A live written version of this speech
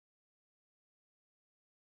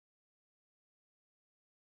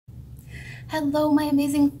Hello, my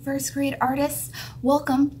amazing first grade artists.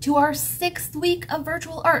 Welcome to our 6th week of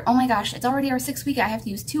virtual art. Oh my gosh, it's already our 6th week. I have to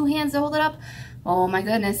use 2 hands to hold it up. Oh my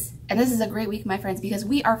goodness. And this is a great week, my friends, because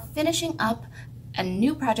we are finishing up a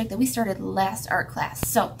new project that we started last art class.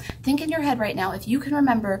 So think in your head right now if you can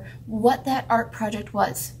remember what that art project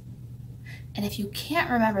was. And if you can't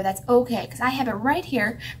remember, that's okay, because I have it right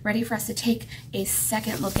here, ready for us to take a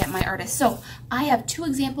second look at my artist. So I have 2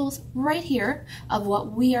 examples right here of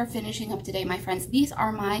what we are finishing up today, my friends. These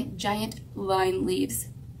are my giant line leaves.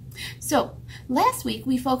 So last week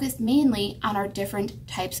we focused mainly on our different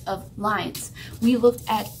types of lines. We looked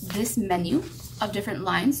at this menu of different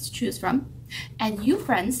lines to choose from, and you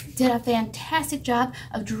friends did a fantastic job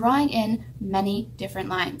of drawing in many different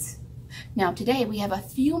lines. Now today we have a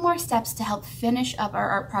few more steps to help finish up our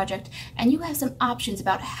art project, and you have some options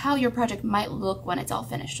about how your project might look when it's all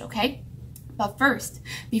finished, okay? But first,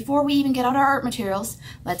 before we even get out our art materials,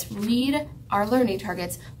 let's read our learning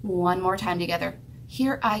targets one more time together.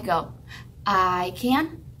 Here I go. I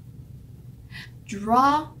can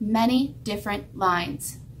draw many different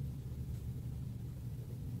lines.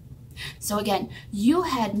 So again, you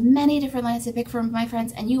had many different lines to pick from, my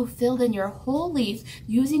friends, and you filled in your whole leaf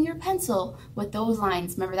using your pencil with those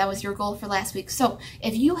lines. Remember, that was your goal for last week. So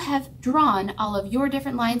if you have drawn all of your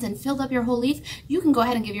different lines and filled up your whole leaf, you can go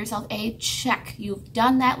ahead and give yourself a check. You've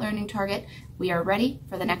done that learning target. We are ready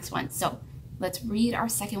for the next one. So let's read our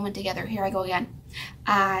second one together. Here I go again.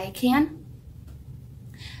 I can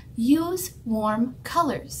use warm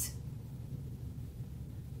colors.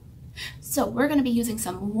 So we're going to be using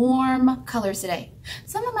some warm colors today.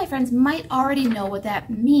 Some of my friends might already know what that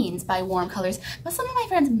means by warm colors, but some of my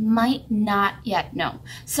friends might not yet know.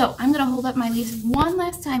 So I'm going to hold up my leaves one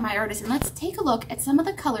last time, my artists, and let's take a look at some of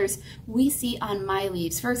the colors we see on my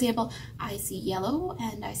leaves. For example, I see yellow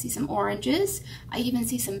and I see some oranges. I even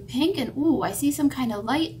see some pink and ooh, I see some kind of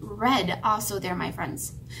light red also there, my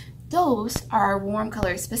friends. Those are our warm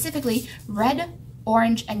colors, specifically red,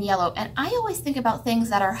 orange, and yellow. And I always think about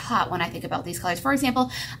things that are hot when I think about these colors. For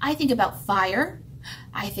example, I think about fire,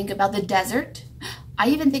 I think about the desert, I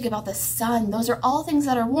even think about the sun. Those are all things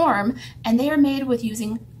that are warm, and they are made with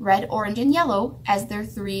using red, orange, and yellow as their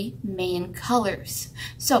 3 main colors.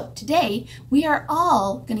 So today, we are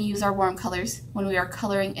all going to use our warm colors when we are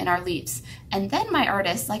coloring in our leaves. And then, my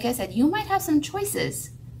artists, like I said, you might have some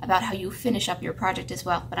choices about how you finish up your project as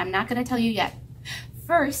well, but I'm not going to tell you yet.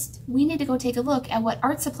 First, we need to go take a look at what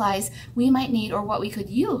art supplies we might need or what we could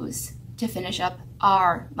use to finish up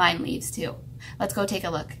our line leaves too. Let's go take a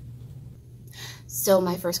look. So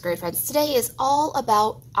my first grade friends, today is all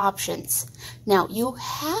about options. Now you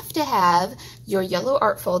have to have your yellow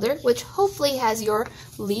art folder, which hopefully has your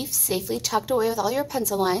leaf safely tucked away with all your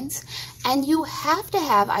pencil lines, and you have to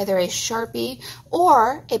have either a Sharpie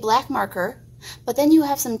or a black marker. But then you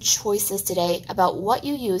have some choices today about what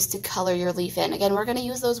you use to color your leaf in. Again, we're going to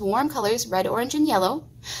use those warm colors, red, orange, and yellow,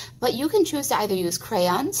 but you can choose to either use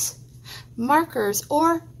crayons, markers,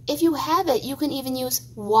 or if you have it, you can even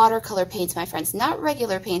use watercolor paints, my friends. Not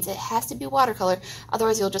regular paints, it has to be watercolor,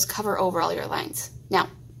 otherwise you'll just cover over all your lines. Now,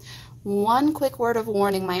 one quick word of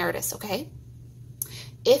warning, my artists, okay?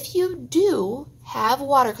 If you do have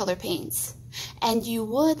watercolor paints and you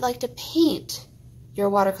would like to paint your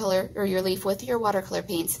watercolor or your leaf with your watercolor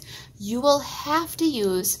paints, you will have to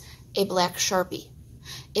use a black Sharpie.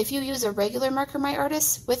 If you use a regular marker, my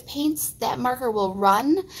artists, with paints, that marker will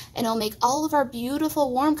run and it'll make all of our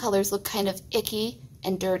beautiful warm colors look kind of icky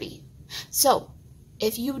and dirty. So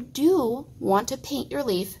if you do want to paint your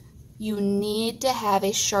leaf, you need to have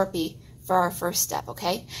a Sharpie for our first step,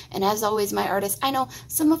 okay? And as always, my artists, I know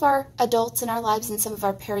some of our adults in our lives and some of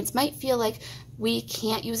our parents might feel like we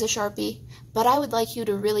can't use a Sharpie, but I would like you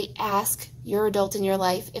to really ask your adult in your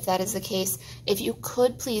life, if that is the case, if you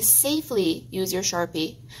could please safely use your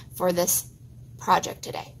Sharpie for this project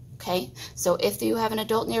today, okay? So if you have an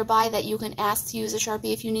adult nearby that you can ask to use a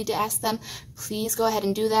Sharpie, if you need to ask them, please go ahead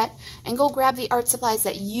and do that, and go grab the art supplies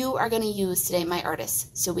that you are going to use today, my artists,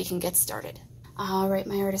 so we can get started. All right,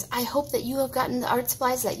 my artists, I hope that you have gotten the art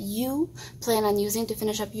supplies that you plan on using to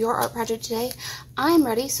finish up your art project today. I'm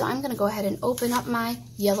ready, so I'm going to go ahead and open up my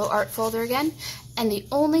yellow art folder again. And the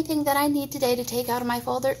only thing that I need today to take out of my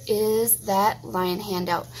folder is that line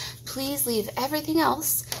handout. Please leave everything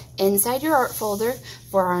else inside your art folder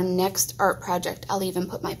for our next art project. I'll even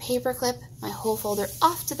put my paper clip, my whole folder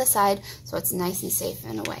off to the side so it's nice and safe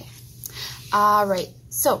in a way. All right,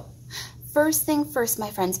 so first thing first, my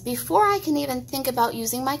friends, before I can even think about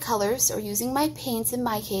using my colors or using my paints in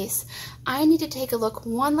my case, I need to take a look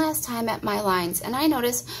one last time at my lines. And I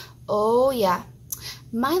notice, oh yeah,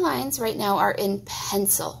 my lines right now are in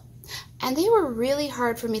pencil. And they were really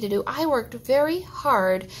hard for me to do. I worked very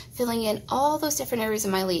hard filling in all those different areas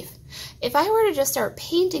of my leaf. If I were to just start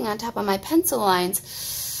painting on top of my pencil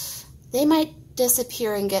lines, they might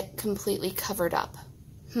disappear and get completely covered up.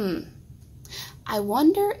 I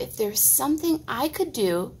wonder if there's something I could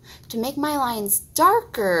do to make my lines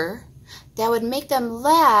darker that would make them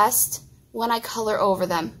last when I color over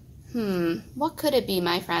them. What could it be,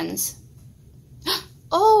 my friends?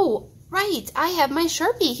 Oh, right, I have my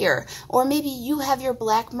Sharpie here. Or maybe you have your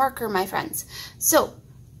black marker, my friends. So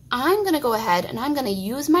I'm going to go ahead and I'm going to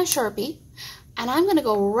use my Sharpie and I'm going to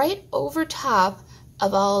go right over top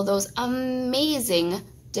of all of those amazing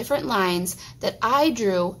different lines that I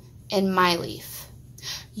drew in my leaf.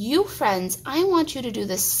 You friends, I want you to do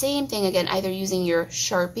the same thing again, either using your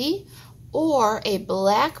Sharpie or a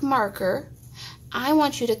black marker. I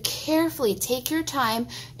want you to carefully take your time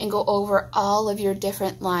and go over all of your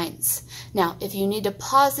different lines. Now, if you need to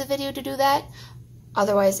pause the video to do that,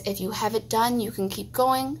 otherwise, if you have it done, you can keep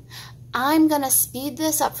going. I'm going to speed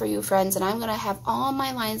this up for you, friends, and I'm going to have all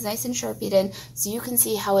my lines nice and Sharpied in so you can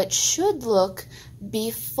see how it should look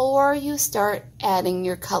before you start adding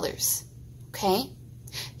your colors. Okay?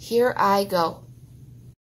 Here I go.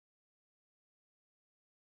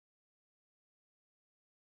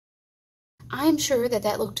 I'm sure that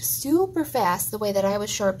that looked super fast the way that I was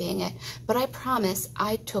Sharpieing it, but I promise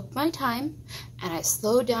I took my time and I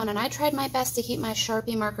slowed down and I tried my best to keep my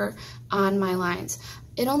Sharpie marker on my lines.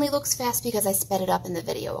 It only looks fast because I sped it up in the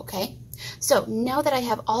video, okay? So now that I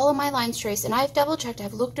have all of my lines traced and I've double checked,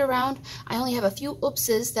 I've looked around, I only have a few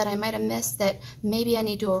oopses that I might have missed that maybe I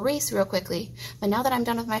need to erase real quickly. But now that I'm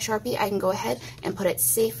done with my Sharpie, I can go ahead and put it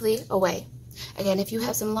safely away. Again, if you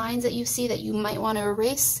have some lines that you see that you might want to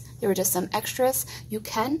erase, there were just some extras, you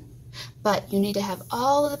can, but you need to have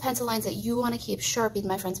all of the pencil lines that you want to keep Sharpied,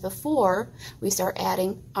 my friends, before we start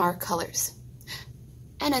adding our colors.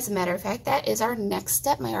 And as a matter of fact, that is our next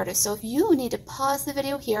step, my artists. So if you need to pause the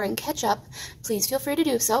video here and catch up, please feel free to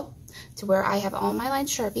do so to where I have all my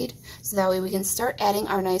lines Sharpied, so that way we can start adding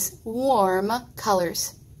our nice warm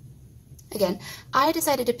colors. Again, I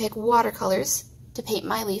decided to pick watercolors to paint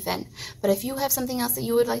my leaf in, but if you have something else that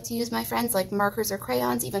you would like to use, my friends, like markers or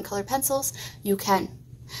crayons, even colored pencils, you can.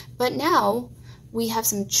 But now we have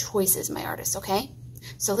some choices, my artists, okay?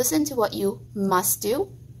 So listen to what you must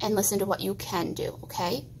do and listen to what you can do,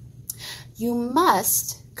 okay? You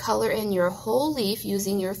must color in your whole leaf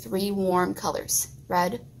using your 3 warm colors,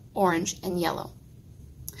 red, orange, and yellow.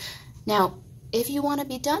 Now, if you want to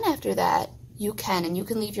be done after that, you can, and you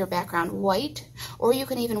can leave your background white, or you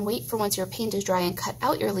can even wait for once your paint is dry and cut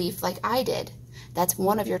out your leaf like I did. That's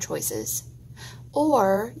one of your choices.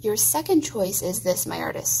 Or your second choice is this, my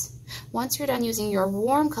artists. Once you're done using your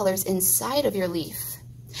warm colors inside of your leaf,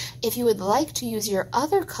 if you would like to use your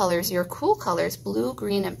other colors, your cool colors, blue,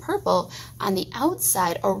 green, and purple, on the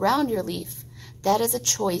outside around your leaf, that is a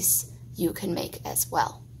choice you can make as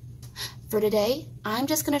well. For today, I'm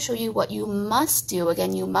just going to show you what you must do.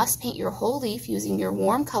 Again, you must paint your whole leaf using your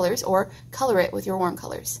warm colors or color it with your warm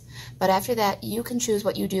colors. But after that, you can choose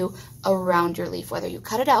what you do around your leaf, whether you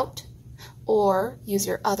cut it out or use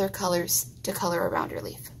your other colors to color around your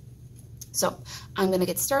leaf. So I'm going to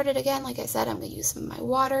get started again. Like I said, I'm going to use some of my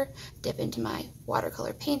water, dip into my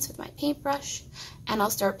watercolor paints with my paintbrush, and I'll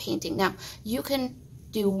start painting. Now, you can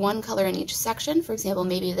do one color in each section. For example,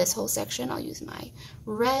 maybe this whole section, I'll use my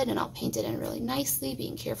red and I'll paint it in really nicely,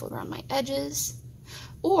 being careful around my edges.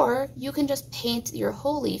 Or you can just paint your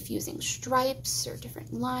whole leaf using stripes or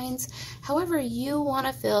different lines, however you want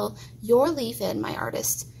to fill your leaf in, my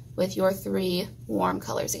artist, with your 3 warm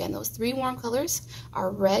colors. Again, those 3 warm colors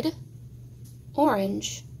are red,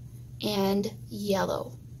 orange, and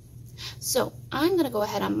yellow. So I'm going to go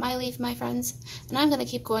ahead on my leaf, my friends, and I'm going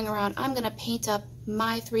to keep going around. I'm going to paint up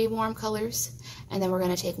my 3 warm colors, and then we're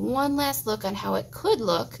going to take one last look on how it could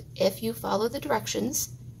look if you follow the directions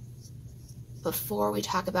before we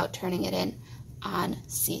talk about turning it in on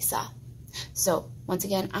Seesaw. So once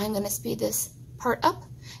again, I'm going to speed this part up.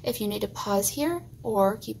 If you need to pause here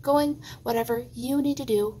or keep going, whatever you need to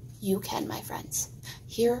do, you can, my friends.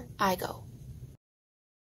 Here I go.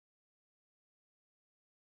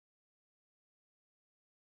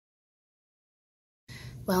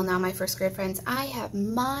 Well, now my first grade friends, I have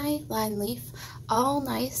my line leaf all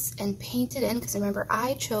nice and painted in, because remember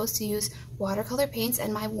I chose to use watercolor paints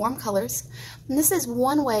and my warm colors. And this is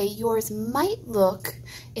one way yours might look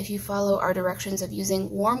if you follow our directions of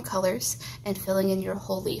using warm colors and filling in your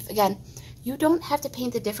whole leaf. Again, you don't have to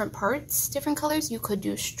paint the different parts different colors. You could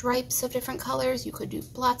do stripes of different colors. You could do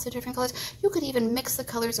blots of different colors. You could even mix the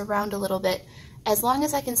colors around a little bit. As long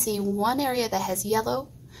as I can see one area that has yellow,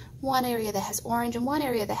 one area that has orange and one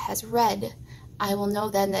area that has red, I will know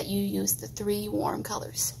then that you used the 3 warm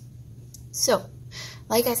colors. So,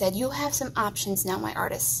 like I said, you have some options now, my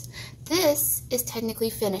artists. This is technically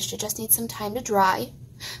finished. It just needs some time to dry.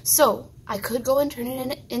 So, I could go and turn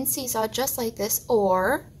it in Seesaw just like this,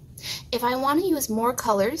 or if I want to use more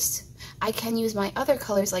colors, I can use my other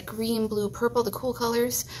colors like green, blue, purple, the cool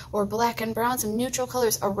colors, or black and brown, some neutral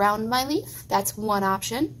colors around my leaf. That's one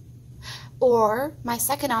option. Or my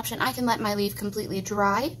second option, I can let my leaf completely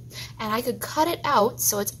dry and I could cut it out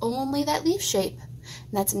so it's only that leaf shape.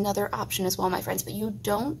 And that's another option as well, my friends, but you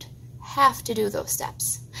don't have to do those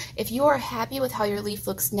steps. If you are happy with how your leaf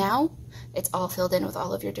looks now, it's all filled in with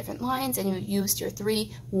all of your different lines and you used your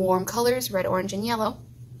 3 warm colors, red, orange, and yellow,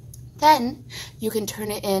 then you can turn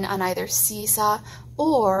it in on either Seesaw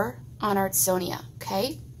or on Artsonia,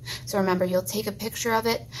 okay? So remember, you'll take a picture of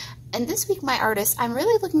it. And this week, my artists, I'm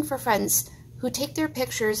really looking for friends who take their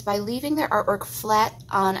pictures by leaving their artwork flat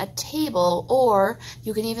on a table, or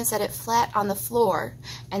you can even set it flat on the floor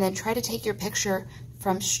and then try to take your picture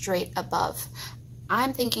from straight above.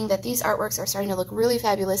 I'm thinking that these artworks are starting to look really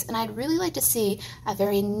fabulous, and I'd really like to see a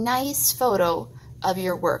very nice photo of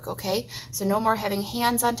your work, okay? So no more having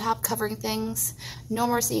hands on top covering things, no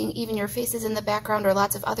more seeing even your faces in the background or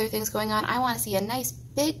lots of other things going on. I want to see a nice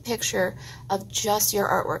big picture of just your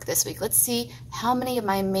artwork this week. Let's see how many of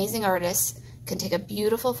my amazing artists can take a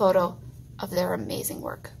beautiful photo of their amazing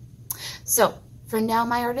work. So for now,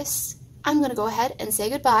 my artists, I'm going to go ahead and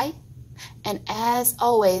say goodbye, and as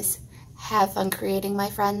always, have fun creating,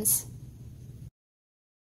 my friends.